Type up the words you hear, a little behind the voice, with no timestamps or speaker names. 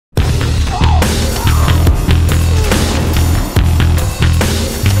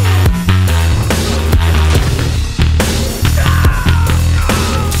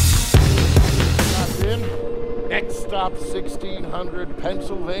600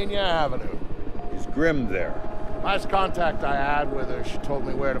 Pennsylvania Avenue. Is Grimm there? Last contact I had with her, she told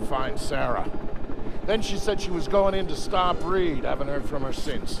me where to find Sarah. Then she said she was going in to stop Reed. Haven't heard from her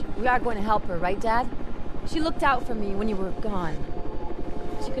since. We are going to help her, right, Dad? She looked out for me when you were gone.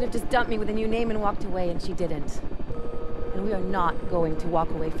 She could have just dumped me with a new name and walked away, and she didn't. And we are not going to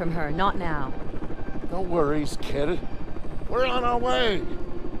walk away from her, not now. No worries, kid. We're on our way.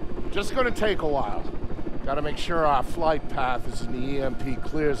 Just gonna take a while. Gotta make sure our flight path is in the EMP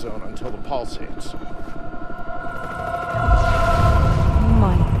clear zone until the pulse hits. Oh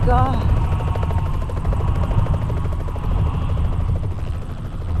my God.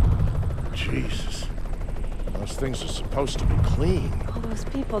 Jesus. Those things are supposed to be clean. All those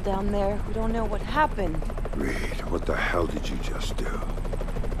people down there who don't know what happened. Reed, what the hell did you just do?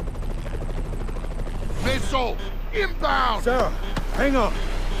 Missile! Inbound! Sarah, hang on!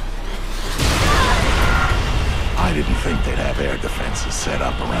 I didn't think they'd have air defenses set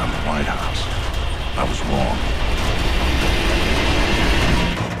up around the White House. I was wrong.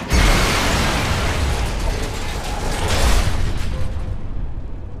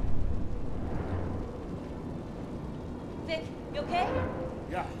 Vic, you okay?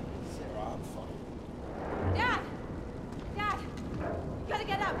 Yeah, Sarah, I'm fine. Dad! Dad! You gotta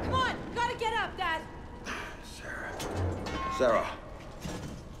get up, come on! You gotta get up, Dad! Sarah.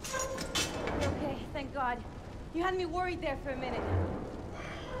 You're okay, thank God. You had me worried there for a minute.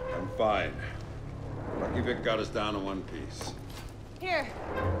 I'm fine. Lucky Vic got us down to one piece. Here.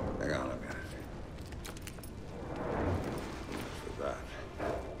 Hang on a minute. For that.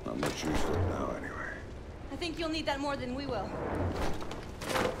 Not much use for it now, anyway. I think you'll need that more than we will.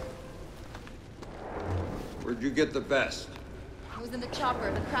 Where'd you get the best? I was in the chopper.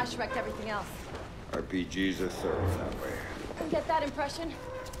 The crash wrecked everything else. RPGs are thorough that way. You get that impression?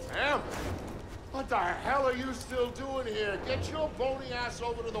 Sam? What the hell are you still doing here? Get your bony ass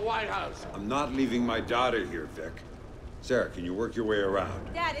over to the White House. I'm not leaving my daughter here, Vic. Sarah, can you work your way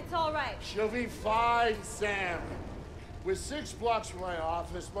around? Dad, it's all right. She'll be fine, Sam. We're 6 blocks from my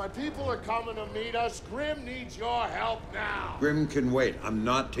office. My people are coming to meet us. Grimm needs your help now. Grimm can wait. I'm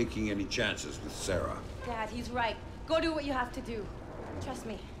not taking any chances with Sarah. Dad, he's right. Go do what you have to do. Trust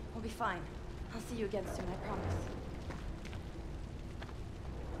me, we'll be fine. I'll see you again soon, I promise.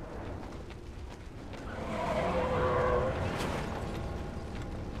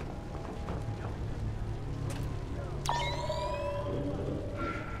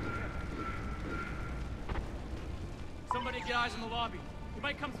 Somebody get eyes in the lobby. You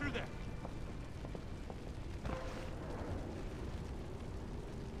might come through there.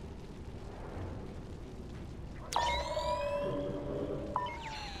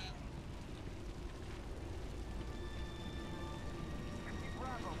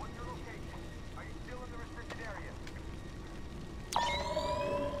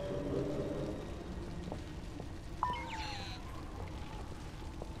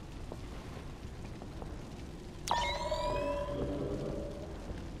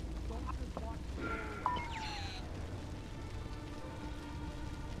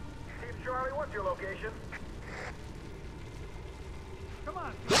 Charlie, what's your location? Come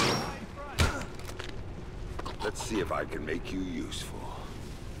on. Let's see if I can make you useful.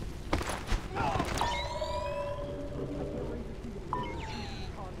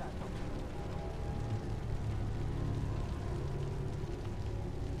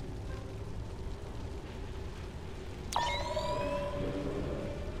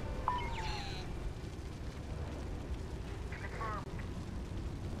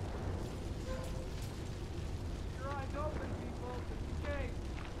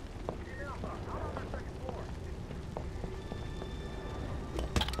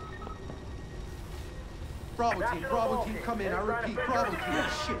 Bravo team, come in. I repeat, Bravo team.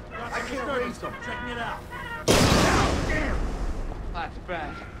 Shit, I can't raise them. Checking it out. Damn! That's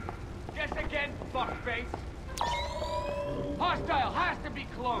bad. Guess again, fuckface. Hostile has to be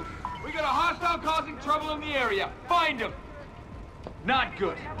close. We got a hostile causing trouble in the area. Find him. Not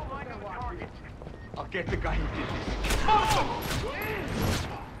good. I'll get the guy who did this. Oh!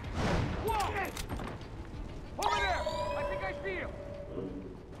 Whoa! Over there! I think I see him.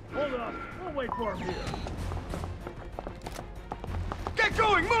 Hold up. We'll wait for him here. Get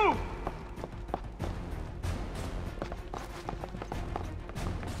going! Move!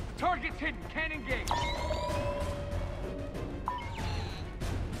 Target's hidden. Can't engage.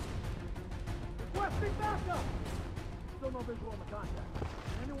 Requesting backup! Still no visual on the contact.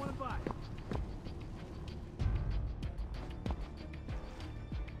 Anyone advise?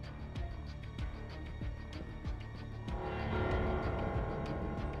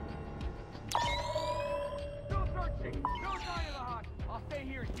 Still searching. No sign of the hostage.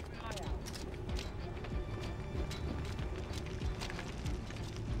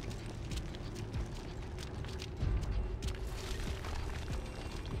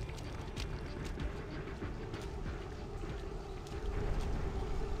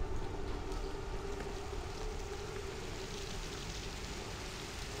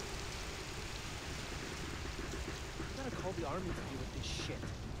 Army to do with this shit?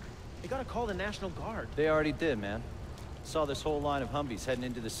 They gotta call the National Guard. They already did, man. Saw this whole line of Humvees heading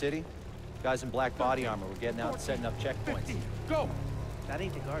into the city. Guys in black body armor were getting out and setting up checkpoints. 50, go! That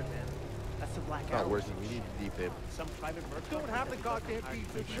ain't the Guard, man. That's the Black Arrow. Not working. We need to defib. Some private merc. Don't have the goddamn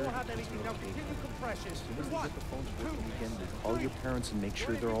beats. If you don't have anything, now continue compression. One, two. Call your parents and make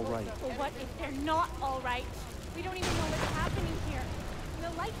sure they're all right. But what if they're not all right? We don't even know what's happening here.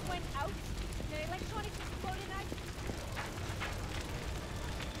 The lights went out. The electronics exploded.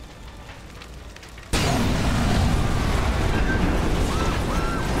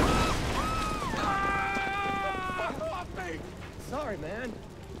 Sorry, man.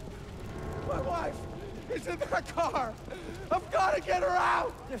 My wife is in that car. I've got to get her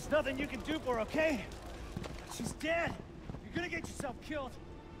out. There's nothing you can do for her, okay? She's dead. You're gonna get yourself killed.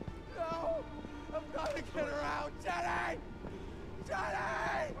 No, I've got to get her out, Jenny.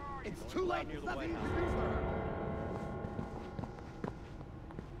 Jenny! It's too late. Near the White House.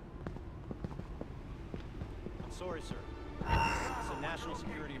 I'm sorry, sir. It's a national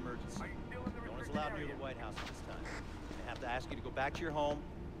security emergency. No one's allowed near the White House at this time. I have to ask you to go back to your home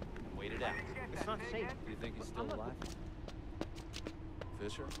and wait it out. It's not safe. Do you think he's still alive?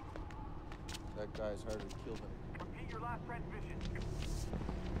 Fisher? That guy's harder to kill than... Repeat your last transmission.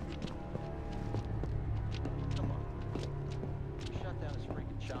 Come on. You shut down his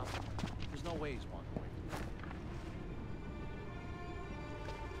freaking shop. There's no way he's walking away from it.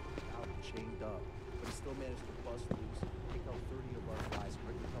 Out chained up, but he still managed to bust loose, take out 30 of our guys, and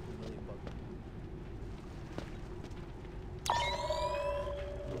break a couple million bucks.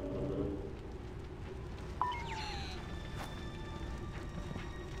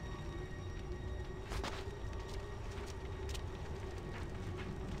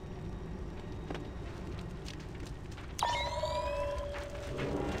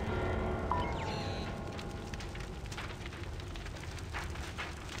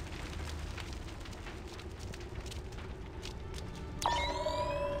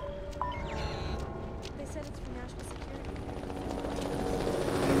 They said it's for national security.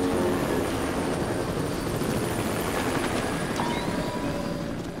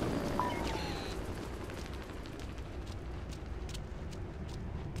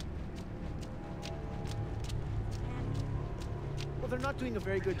 Well, they're not doing a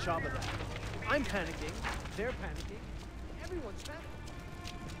very good job of that. I'm panicking. They're panicking. Everyone's panicking.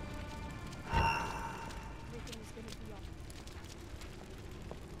 Everything is gonna be all right.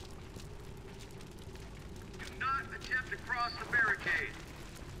 Do not attempt to cross the barricade.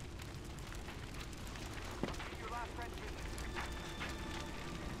 Repeat your last transmission.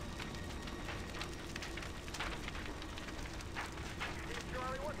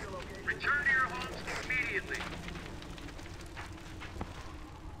 Charlie, what's your location? Return to your homes immediately.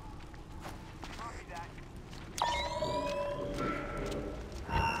 Copy that. Do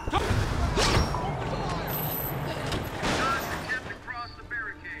not attempt to cross the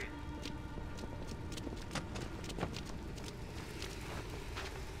barricade.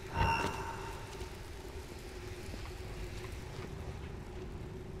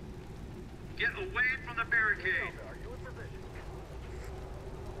 Get away from the barricade. Are you in position?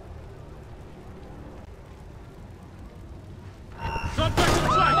 Subject in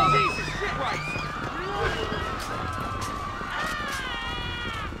sight! Jesus Christ!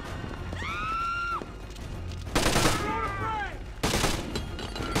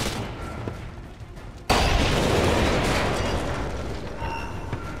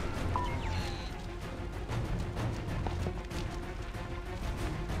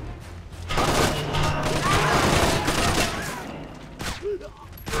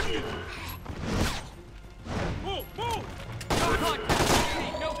 Move! Move! No contact!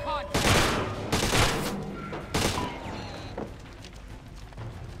 Repeat, no contact!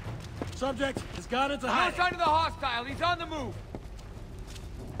 Subject has gone into No hiding. sign of the hostile. He's on the move.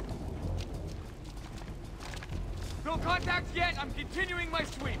 No contacts yet. I'm continuing my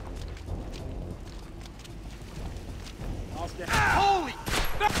sweep. I'll stay. Holy!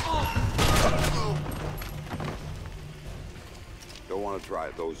 Oh. Don't want to try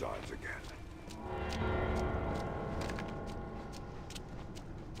those odds again.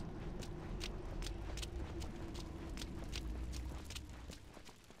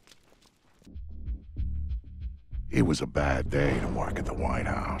 It was a bad day to work at the White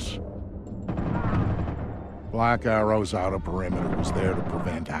House. Black Arrow's outer perimeter was there to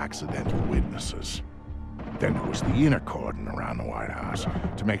prevent accidental witnesses. Then there was the inner cordon around the White House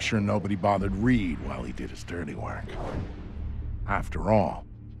to make sure nobody bothered Reed while he did his dirty work. After all,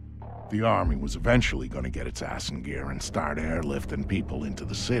 the Army was eventually going to get its ass in gear and start airlifting people into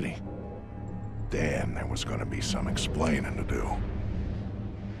the city. Then there was gonna be some explaining to do.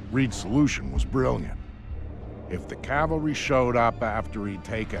 Reed's solution was brilliant. If the cavalry showed up after he'd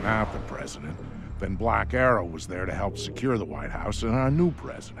taken out the president, then Black Arrow was there to help secure the White House and our new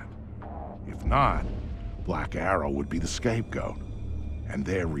president. If not, Black Arrow would be the scapegoat, and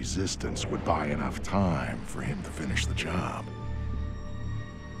their resistance would buy enough time for him to finish the job.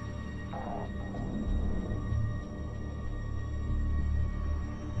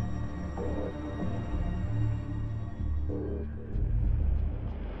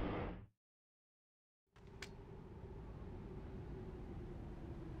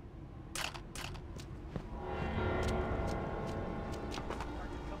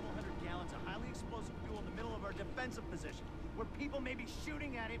 Defensive position, where people may be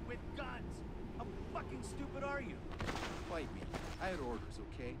shooting at it with guns. How fucking stupid are you? Fight me. I had orders,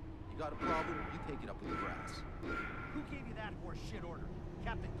 okay? You got a problem, you take it up with the brass. Who gave you that horse shit order?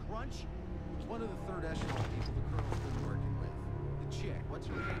 Captain Crunch? One of the third echelon people the colonel's been working with. The chick, what's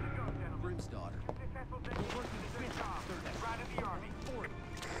her name? Grim's daughter. We're working with third echelon. Right in the army. Forward.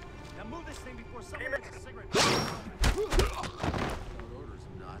 Now move this thing before someone makes a cigarette. Got orders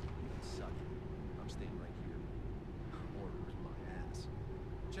or not, you can suck it. I'm staying right here. Orders my ass.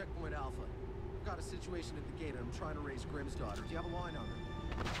 Checkpoint Alpha. I've got a situation at the gate and I'm trying to raise Grim's daughter. Do you have a line on her?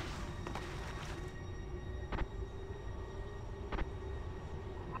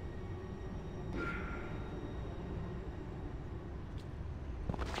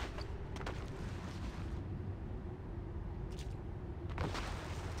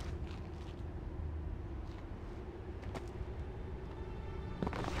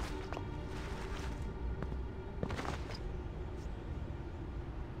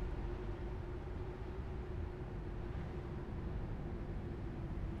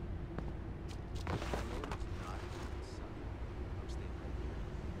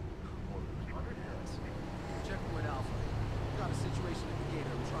 Checkpoint Alpha. I've got a situation at the gate.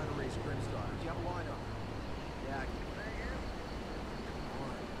 I'm trying to raise Grim's daughter. Do you have a line on her? Yeah, I can. Come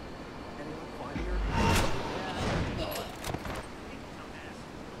on. Anyone find her?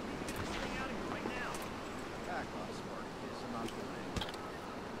 Back off, Spartacus. I'm not going anywhere.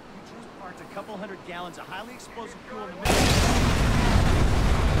 You just parked a couple hundred gallons of highly explosive fuel in the middle.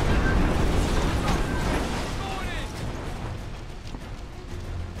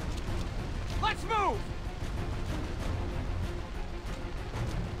 Let's move!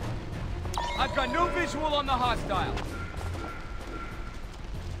 I've got no visual on the hostile.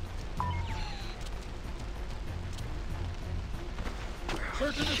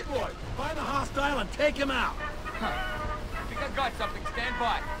 Search and destroy. Find the hostile and take him out. I think I got something. Stand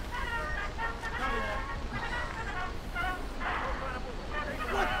by.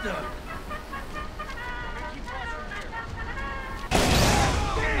 What the?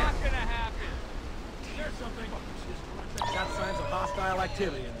 Not gonna happen. There's something. Got signs of hostile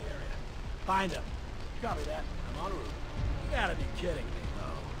activity in the area. Find him. Copy that. I'm en route. You gotta be kidding me,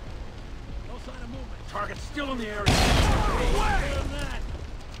 though. No sign of movement. Target's still in the area. Away! That.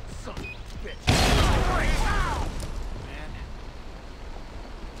 Son of a bitch. Man.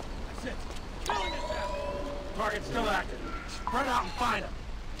 That's it. Killing his ass. Target's still active. Spread out and find him.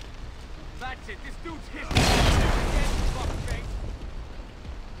 That's it. This dude's history.